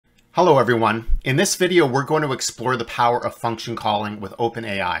Hello everyone. In this video, we're going to explore the power of function calling with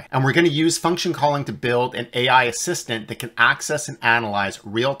OpenAI. And we're going to use function calling to build an AI assistant that can access and analyze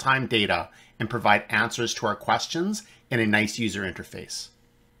real-time data and provide answers to our questions in a nice user interface.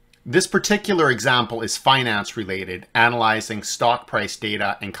 This particular example is finance related, analyzing stock price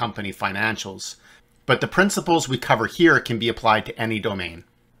data and company financials. But the principles we cover here can be applied to any domain.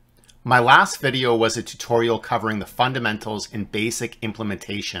 My last video was a tutorial covering the fundamentals and basic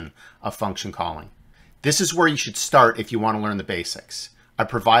implementation of function calling. This is where you should start if you want to learn the basics. I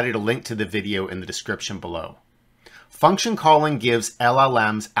provided a link to the video in the description below. Function calling gives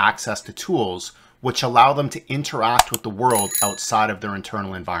LLMs access to tools which allow them to interact with the world outside of their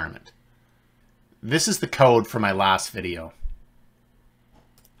internal environment. This is the code for my last video.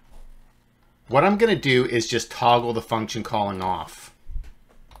 What I'm going to do is just toggle the function calling off.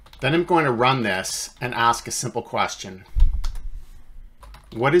 Then I'm going to run this and ask a simple question.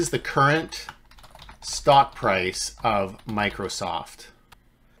 What is the current stock price of Microsoft?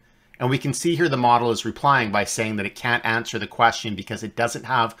 And we can see here the model is replying by saying that it can't answer the question because it doesn't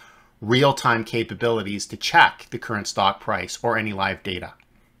have real-time capabilities to check the current stock price or any live data.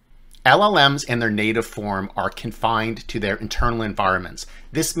 LLMs in their native form are confined to their internal environments.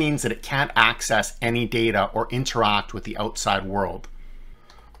 This means that it can't access any data or interact with the outside world.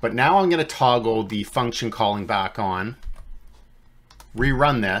 But now I'm going to toggle the function calling back on,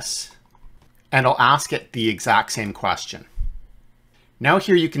 rerun this, and I'll ask it the exact same question. Now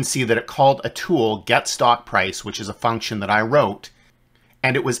here you can see that it called a tool getStockPrice, which is a function that I wrote,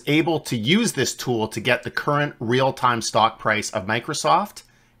 and it was able to use this tool to get the current real-time stock price of Microsoft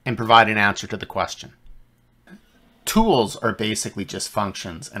and provide an answer to the question. Tools are basically just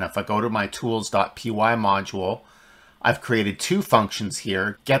functions, and if I go to my tools.py module, I've created two functions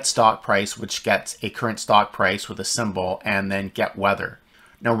here, getStockPrice, which gets a current stock price with a symbol, and then getWeather.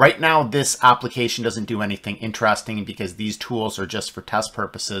 Now, right now, this application doesn't do anything interesting because these tools are just for test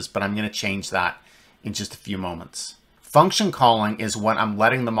purposes, but I'm going to change that in just a few moments. Function calling is when I'm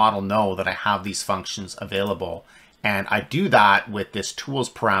letting the model know that I have these functions available, and I do that with this tools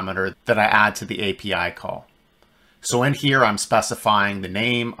parameter that I add to the API call. So in here, I'm specifying the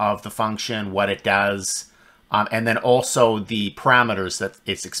name of the function, what it does, and then also the parameters that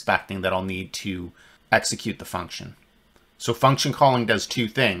it's expecting that I'll need to execute the function. So function calling does two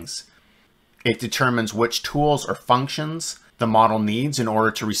things. It determines which tools or functions the model needs in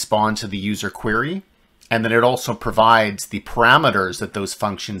order to respond to the user query. And then it also provides the parameters that those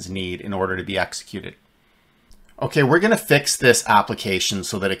functions need in order to be executed. Okay, we're going to fix this application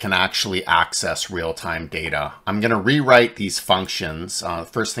so that it can actually access real-time data. I'm going to rewrite these functions. The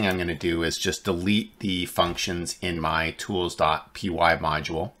first thing I'm going to do is just delete the functions in my tools.py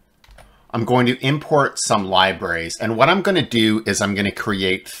module. I'm going to import some libraries. And what I'm going to do is I'm going to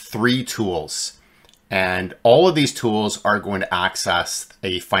create 3 tools. And all of these tools are going to access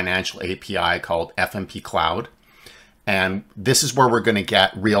a financial API called FMP Cloud. And this is where we're going to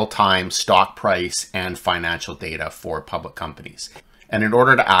get real-time stock price and financial data for public companies. And in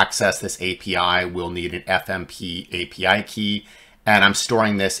order to access this API, we'll need an FMP API key, and I'm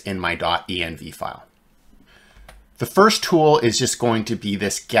storing this in my .env file. The first tool is just going to be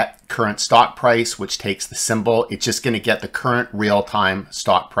this get current stock price, which takes the symbol. It's just going to get the current real-time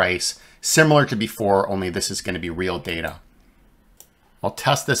stock price, similar to before, only this is going to be real data. I'll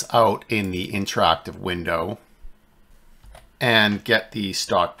test this out in the interactive window and get the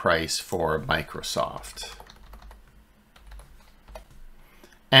stock price for Microsoft.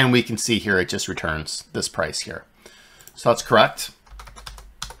 And we can see here it just returns this price here. So that's correct.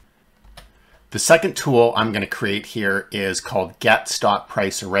 The second tool I'm going to create here is called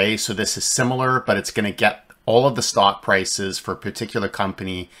getStockPriceArray. So this is similar, but it's going to get all of the stock prices for a particular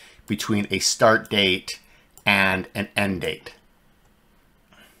company between a start date and an end date.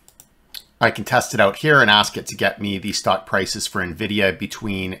 I can test it out here and ask it to get me the stock prices for NVIDIA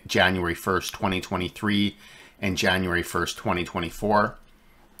between January 1st, 2023 and January 1st, 2024.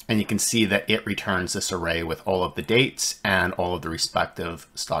 And you can see that it returns this array with all of the dates and all of the respective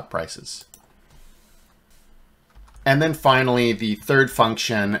stock prices. And then finally, the third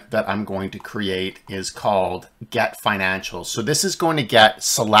function that I'm going to create is called getFinancials. So this is going to get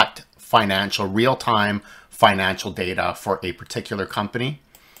select financial, real-time financial data for a particular company.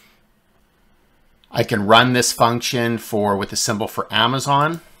 I can run this function with a symbol for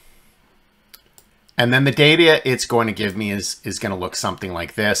Amazon. And then the data it's going to give me is going to look something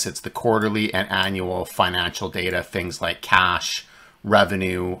like this. It's the quarterly and annual financial data, things like cash,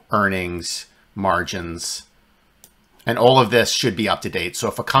 revenue, earnings, margins. And all of this should be up to date. So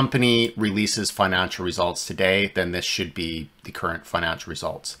if a company releases financial results today, then this should be the current financial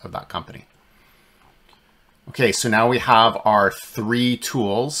results of that company. Okay, so now we have our 3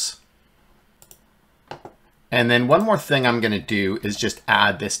 tools. And then one more thing I'm going to do is just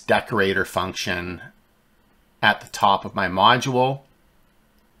add this decorator function at the top of my module.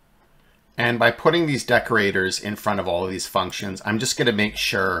 And by putting these decorators in front of all of these functions, I'm just going to make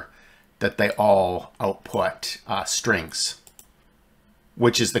sure that they all output strings,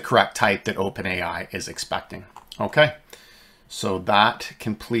 which is the correct type that OpenAI is expecting. Okay, so that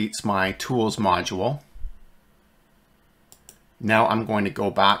completes my tools module. Now I'm going to go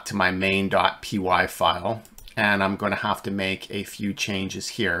back to my main.py file, and I'm going to have to make a few changes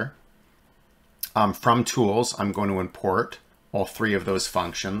here. From tools, I'm going to import all 3 of those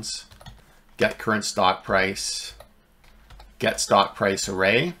functions: get current stock price, get stock price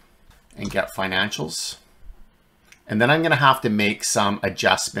array, and get financials. And then I'm going to have to make some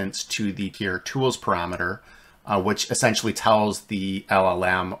adjustments to the tier tools parameter, which essentially tells the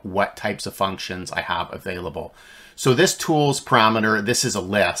LLM what types of functions I have available. So this tools parameter, this is a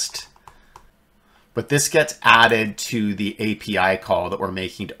list, but this gets added to the API call that we're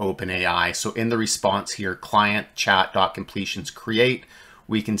making to OpenAI. So in the response here, client chat.completions create,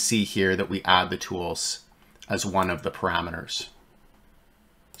 we can see here that we add the tools as one of the parameters.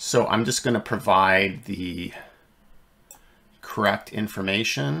 So I'm just going to provide the correct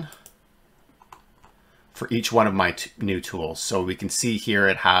information for each one of my new tools. So we can see here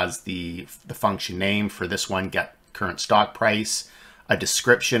it has the function name for this one, get current stock price, a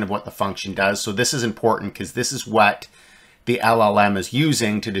description of what the function does. So this is important because this is what the LLM is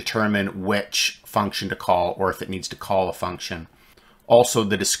using to determine which function to call or if it needs to call a function. Also,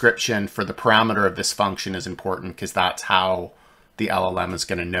 the description for the parameter of this function is important because that's how the LLM is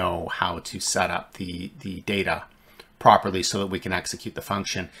going to know how to set up the data properly so that we can execute the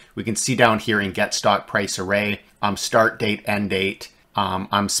function. We can see down here in get stock price array, start date, end date.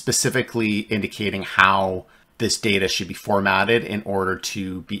 I'm specifically indicating how this data should be formatted in order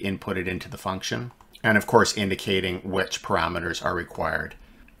to be inputted into the function. And of course, indicating which parameters are required.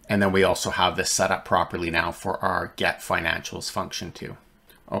 And then we also have this set up properly now for our get financials function too.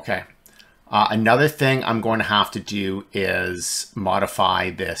 Okay. Another thing I'm going to have to do is modify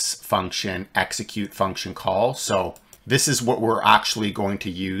this function execute function call. So this is what we're actually going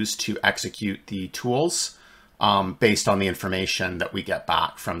to use to execute the tools based on the information that we get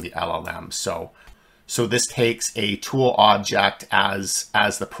back from the LLM. So this takes a tool object as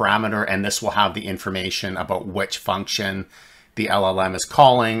the parameter, and this will have the information about which function the LLM is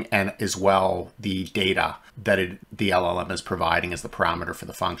calling, and as well the data that the LLM is providing as the parameter for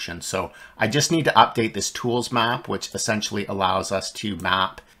the function. So I just need to update this tools map, which essentially allows us to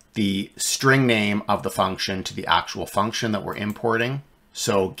map the string name of the function to the actual function that we're importing.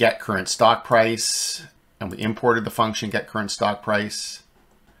 So get current stock price, and we imported the function get current stock price,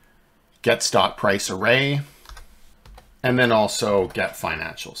 get stock price array, and then also get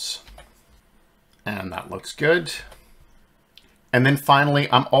financials. And that looks good. And then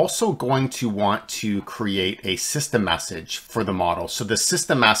finally, I'm also going to want to create a system message for the model. So the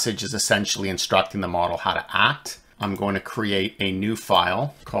system message is essentially instructing the model how to act. I'm going to create a new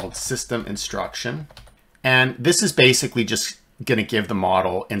file called system instruction. And this is basically just going to give the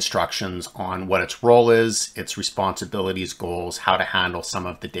model instructions on what its role is, its responsibilities, goals, how to handle some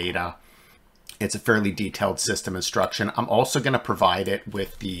of the data. It's a fairly detailed system instruction. I'm also going to provide it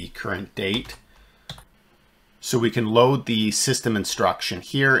with the current date. So we can load the system instruction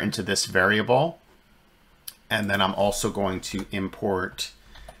here into this variable. And then I'm also going to import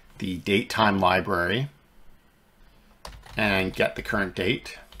the datetime library and get the current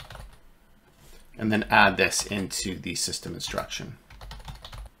date. And then add this into the system instruction.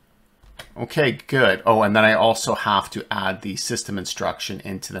 Okay, good. Oh, and then I also have to add the system instruction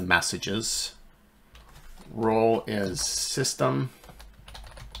into the messages. Role is system,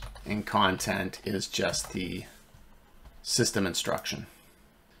 and content is just the system instruction.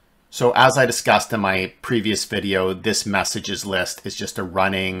 So as I discussed in my previous video, this messages list is just a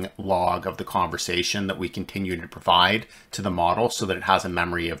running log of the conversation that we continue to provide to the model so that it has a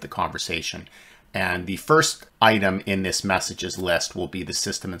memory of the conversation. And the first item in this messages list will be the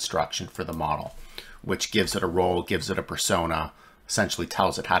system instruction for the model, which gives it a role, gives it a persona, essentially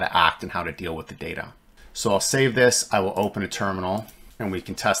tells it how to act and how to deal with the data. So I'll save this, I will open a terminal, and we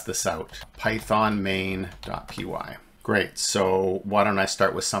can test this out. Python main.py. Great, so why don't I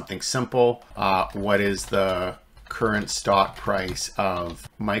start with something simple? What is the current stock price of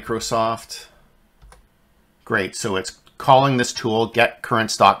Microsoft? Great, so it's calling this tool, get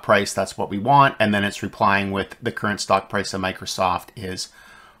current stock price, that's what we want. And then it's replying with the current stock price of Microsoft is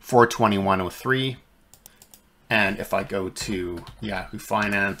 421.03. And if I go to Yahoo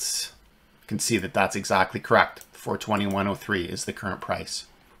Finance, you can see that that's exactly correct. 421.03 is the current price.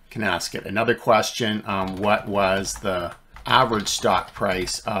 You can ask it another question. What was the average stock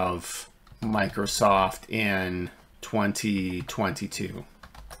price of Microsoft in 2022?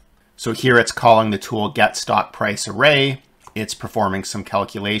 So here it's calling the tool get stock price array. It's performing some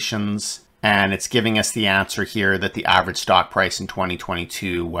calculations and it's giving us the answer here that the average stock price in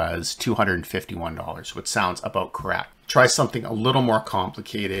 2022 was $251, which sounds about correct. Try something a little more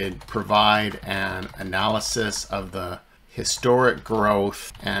complicated. Provide an analysis of the historic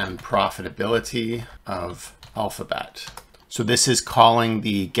growth and profitability of Alphabet. So this is calling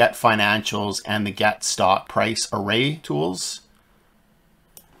the get financials and the get stock price array tools.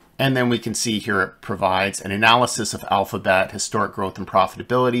 And then we can see here it provides an analysis of Alphabet, historic growth and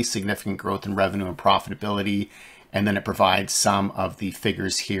profitability, significant growth in revenue and profitability. And then it provides some of the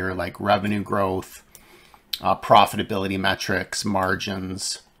figures here like revenue growth, profitability metrics,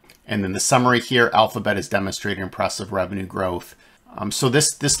 margins. And then the summary here, Alphabet is demonstrating impressive revenue growth. So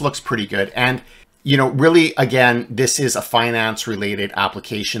this looks pretty good. And you know, really, again, this is a finance-related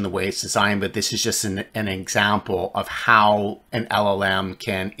application, the way it's designed, but this is just an example of how an LLM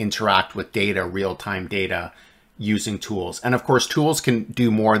can interact with data, real-time data, using tools. And of course, tools can do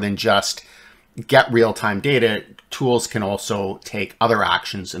more than just get real-time data. Tools can also take other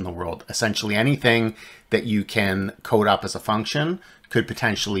actions in the world. Essentially, anything that you can code up as a function could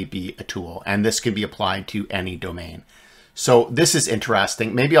potentially be a tool, and this could be applied to any domain. So this is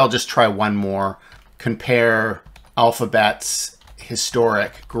interesting. Maybe I'll just try one more. Compare Alphabet's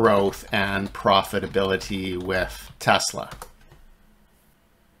historic growth and profitability with Tesla.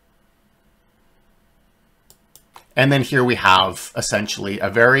 And then here we have essentially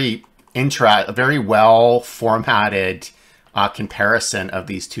a very well formatted comparison of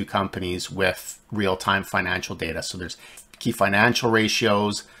these two companies with real-time financial data. So there's key financial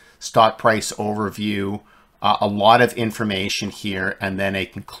ratios, stock price overview, a lot of information here, and then a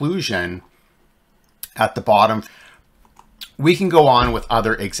conclusion at the bottom. We can go on with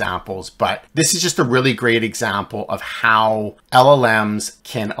other examples, but this is just a really great example of how LLMs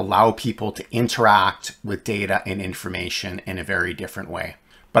can allow people to interact with data and information in a very different way.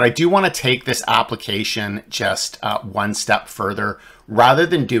 But I do want to take this application just one step further. Rather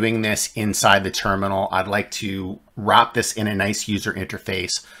than doing this inside the terminal, I'd like to wrap this in a nice user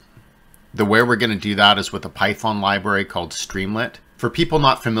interface. The way we're going to do that is with a Python library called Streamlit. For people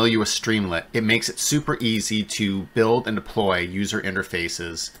not familiar with Streamlit, it makes it super easy to build and deploy user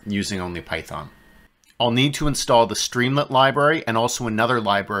interfaces using only Python. I'll need to install the Streamlit library and also another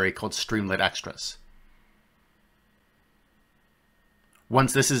library called Streamlit Extras.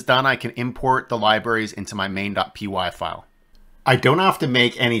 Once this is done, I can import the libraries into my main.py file. I don't have to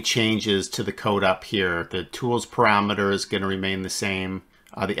make any changes to the code up here. The tools parameter is going to remain the same.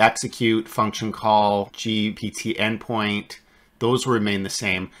 The execute, function call, GPT endpoint, those will remain the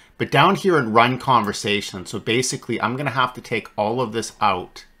same. But down here in run conversation, so basically I'm going to have to take all of this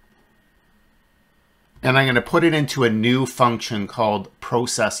out. And I'm going to put it into a new function called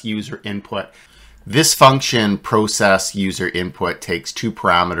process user input. This function, process user input, takes two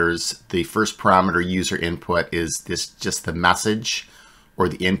parameters. The first parameter, user input, is just the message or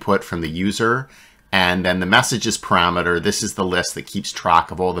the input from the user. And then the messages parameter, this is the list that keeps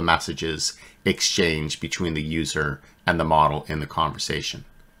track of all the messages exchanged between the user and the model in the conversation.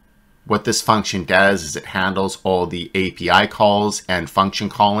 What this function does is it handles all the API calls and function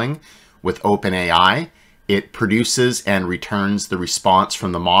calling with OpenAI. It produces and returns the response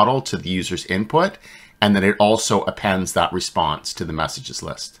from the model to the user's input, and then it also appends that response to the messages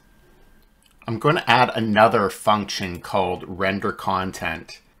list. I'm going to add another function called render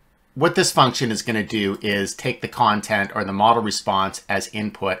content. What this function is going to do is take the content or the model response as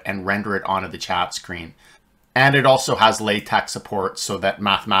input and render it onto the chat screen. And it also has LaTeX support so that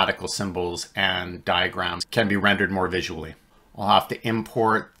mathematical symbols and diagrams can be rendered more visually. I'll have to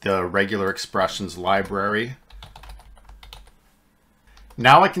import the regular expressions library.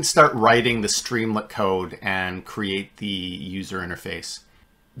 Now I can start writing the Streamlit code and create the user interface.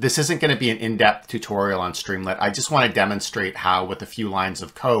 This isn't going to be an in-depth tutorial on Streamlit. I just want to demonstrate how, with a few lines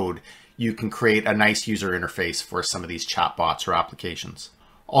of code, you can create a nice user interface for some of these chatbots or applications.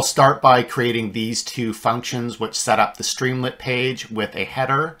 I'll start by creating these two functions which set up the Streamlit page with a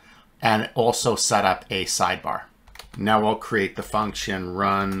header and also set up a sidebar. Now I'll create the function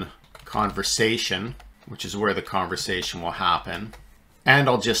run conversation, which is where the conversation will happen. And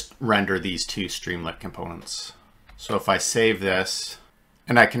I'll just render these two Streamlit components. So if I save this,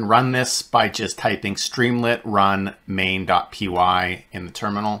 and I can run this by just typing Streamlit run main.py in the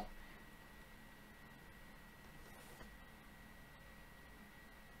terminal.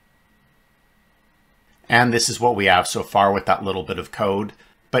 And this is what we have so far with that little bit of code.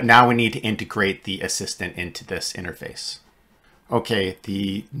 But now we need to integrate the assistant into this interface. Okay,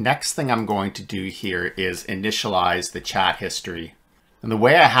 the next thing I'm going to do here is initialize the chat history. And the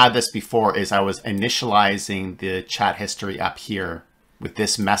way I had this before is I was initializing the chat history up here with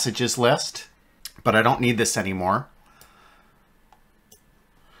this messages list, but I don't need this anymore.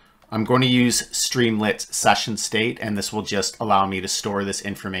 I'm going to use Streamlit session state, and this will just allow me to store this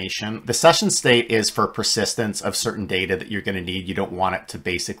information. The session state is for persistence of certain data that you're going to need. You don't want it to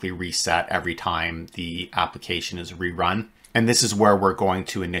basically reset every time the application is rerun. And this is where we're going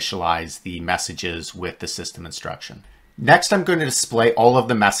to initialize the messages with the system instruction. Next, I'm going to display all of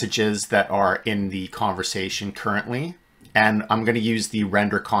the messages that are in the conversation currently. And I'm going to use the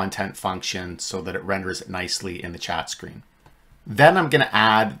render content function so that it renders it nicely in the chat screen. Then I'm going to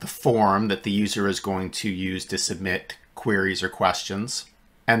add the form that the user is going to use to submit queries or questions.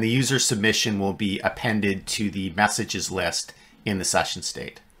 And the user submission will be appended to the messages list in the session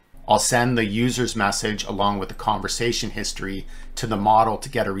state. I'll send the user's message along with the conversation history to the model to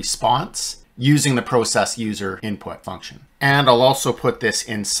get a response using the process user input function. And I'll also put this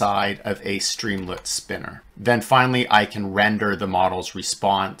inside of a Streamlit spinner. Then finally, I can render the model's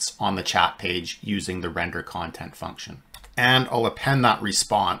response on the chat page using the render content function. And I'll append that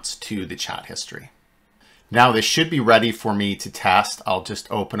response to the chat history. Now this should be ready for me to test. I'll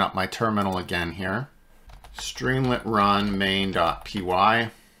just open up my terminal again here. Streamlit run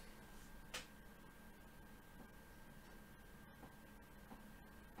main.py.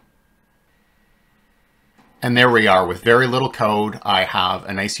 And there we are. With very little code, I have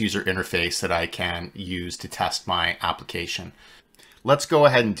a nice user interface that I can use to test my application. Let's go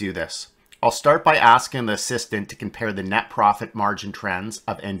ahead and do this. I'll start by asking the assistant to compare the net profit margin trends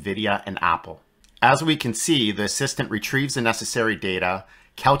of NVIDIA and Apple. As we can see, the assistant retrieves the necessary data,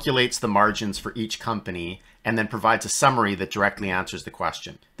 calculates the margins for each company, and then provides a summary that directly answers the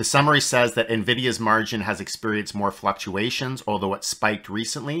question. The summary says that NVIDIA's margin has experienced more fluctuations, although it spiked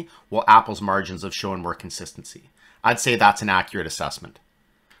recently, while Apple's margins have shown more consistency. I'd say that's an accurate assessment.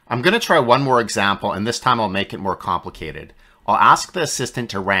 I'm going to try one more example, and this time I'll make it more complicated. I'll ask the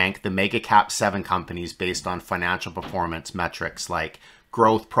assistant to rank the mega cap 7 companies based on financial performance metrics like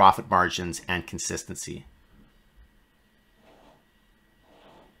growth, profit margins, and consistency.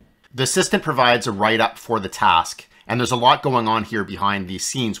 The assistant provides a write-up for the task, and there's a lot going on here behind the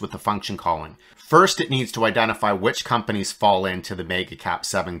scenes with the function calling. First, it needs to identify which companies fall into the mega cap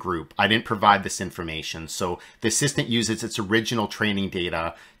 7 group. I didn't provide this information, so the assistant uses its original training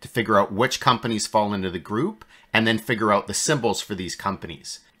data to figure out which companies fall into the group, and then figure out the symbols for these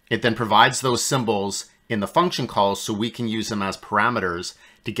companies. It then provides those symbols in the function calls so we can use them as parameters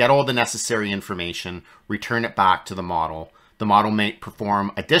to get all the necessary information, return it back to the model. The model may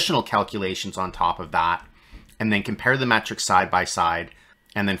perform additional calculations on top of that, and then compare the metrics side by side,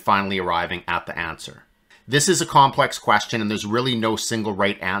 and then finally arriving at the answer. This is a complex question, and there's really no single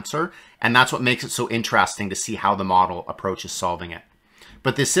right answer, and that's what makes it so interesting to see how the model approaches solving it.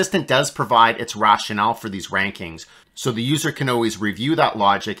 But the assistant does provide its rationale for these rankings, so the user can always review that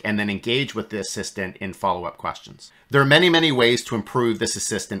logic and then engage with the assistant in follow-up questions. There are many, many ways to improve this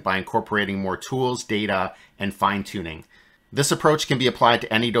assistant by incorporating more tools, data, and fine-tuning. This approach can be applied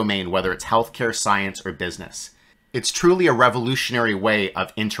to any domain, whether it's healthcare, science, or business. It's truly a revolutionary way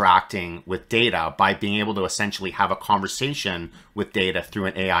of interacting with data by being able to essentially have a conversation with data through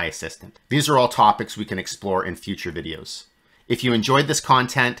an AI assistant. These are all topics we can explore in future videos. If you enjoyed this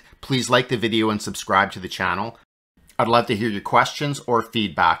content, please like the video and subscribe to the channel. I'd love to hear your questions or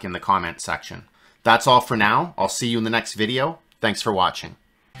feedback in the comment section. That's all for now. I'll see you in the next video. Thanks for watching.